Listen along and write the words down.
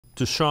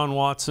Deshaun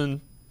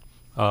Watson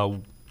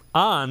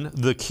on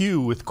The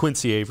Q with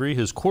Quincy Avery,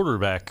 his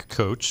quarterback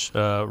coach,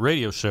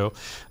 radio show.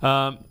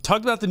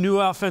 Talked about the new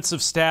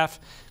offensive staff,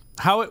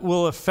 how it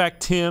will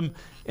affect him.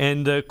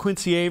 And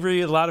Quincy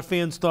Avery, a lot of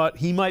fans thought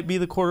he might be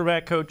the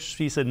quarterback coach.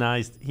 He said,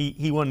 nah,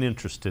 he wasn't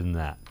interested in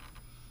that.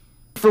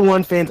 For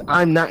one, fans,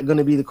 I'm not going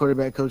to be the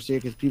quarterback coach there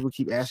because people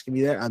keep asking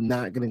me that. I'm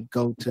not going to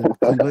go to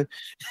Cleveland.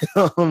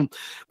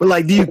 But,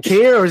 like, do you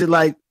care, or is it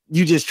like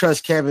you just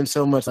trust Kevin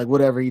so much, like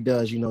whatever he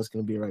does, you know it's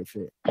going to be a right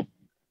fit?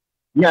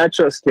 Yeah, I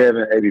trust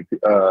Kevin. ABP.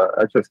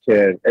 I trust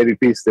Kev.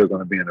 ABP is still going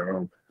to be in the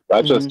room.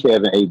 But I trust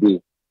Kevin,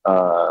 AB.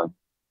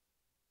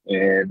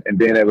 And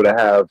being able to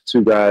have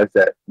two guys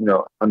that, you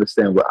know,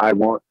 understand what I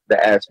want,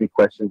 that ask me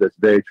questions, that's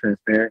very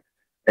transparent.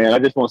 And I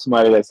just want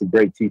somebody that's a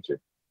great teacher,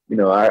 you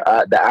know,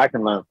 that I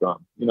can learn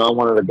from. You know, I'm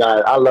one of the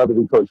guys, I love to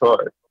be Coach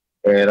Hard.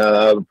 And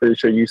I'm pretty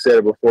sure you said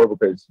it before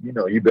because, you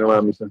know, you've been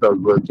around me since I was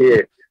a little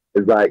kid.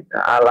 It's like,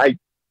 I like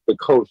the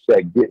coach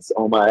that gets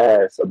on my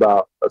ass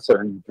about a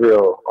certain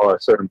drill or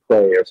a certain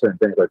play or certain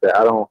things like that.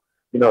 I don't,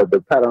 you know,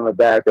 the pat on the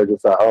back or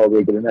just like, oh,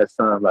 we're getting that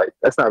time. Like,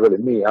 that's not really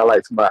me. I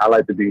like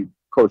to be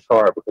Coach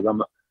Hard because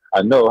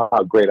I know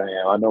how great I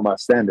am. I know my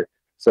standard.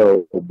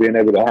 So being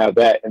able to have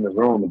that in the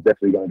room is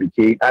definitely going to be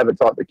key. I haven't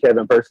talked to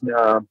Kevin personally.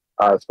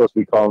 I'm supposed to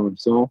be calling him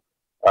soon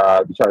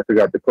to try to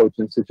figure out the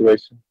coaching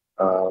situation.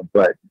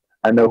 But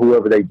I know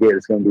whoever they get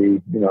is going to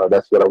be, you know,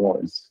 that's what I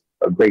want, is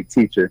a great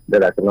teacher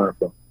that I can learn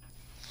from.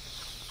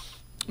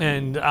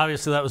 And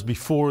obviously that was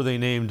before they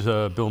named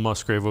Bill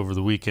Musgrave over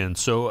the weekend.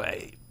 So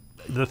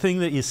the thing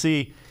that you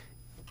see,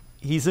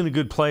 he's in a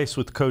good place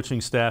with the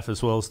coaching staff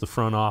as well as the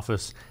front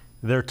office.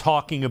 They're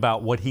talking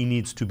about what he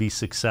needs to be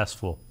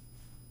successful.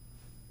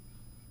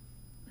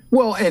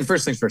 Well, and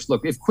first things first,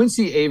 look, if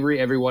Quincy Avery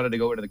ever wanted to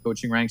go into the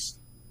coaching ranks,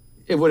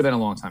 it would have been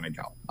a long time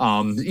ago.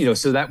 You know,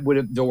 so that would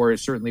have, or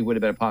certainly would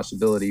have been a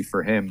possibility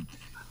for him.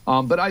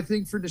 But I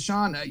think for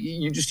Deshaun,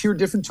 you just hear a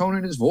different tone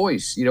in his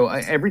voice. You know,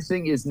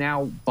 everything is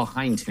now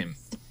behind him.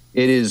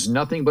 It is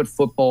nothing but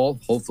football,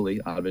 hopefully,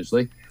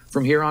 obviously,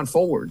 from here on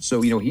forward.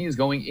 So, you know, he is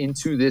going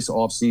into this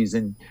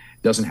offseason,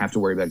 doesn't have to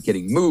worry about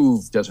getting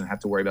moved, doesn't have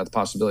to worry about the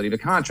possibility of a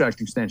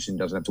contract extension,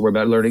 doesn't have to worry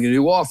about learning a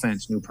new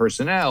offense, new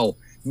personnel,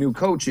 new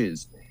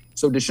coaches.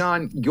 So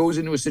Deshaun goes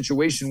into a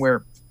situation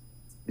where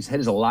his head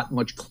is a lot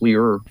much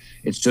clearer.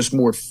 It's just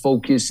more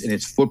focused and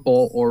it's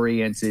football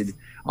oriented.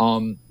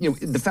 You know,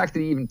 the fact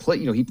that he even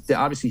played, you know, he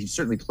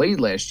certainly played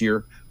last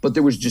year, but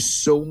there was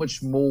just so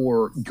much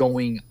more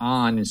going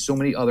on and so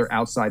many other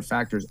outside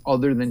factors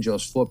other than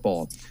just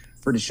football.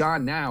 For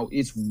Deshaun now,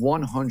 it's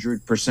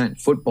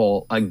 100%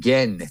 football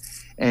again.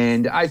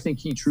 And I think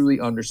he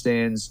truly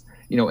understands,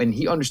 you know, and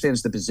he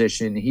understands the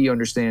position. He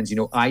understands, you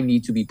know, I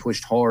need to be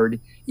pushed hard,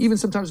 even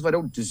sometimes if I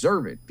don't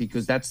deserve it,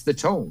 because that's the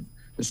tone.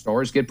 The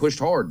stars get pushed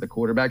hard. The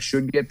quarterback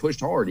should get pushed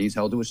hard. He's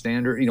held to a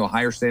standard, you know,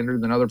 higher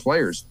standard than other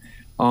players.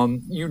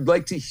 You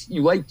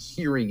like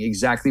hearing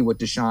exactly what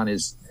Deshaun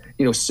is,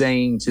 you know,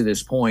 saying to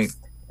this point.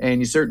 And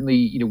you certainly,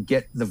 you know,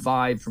 get the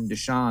vibe from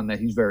Deshaun that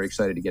he's very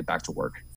excited to get back to work.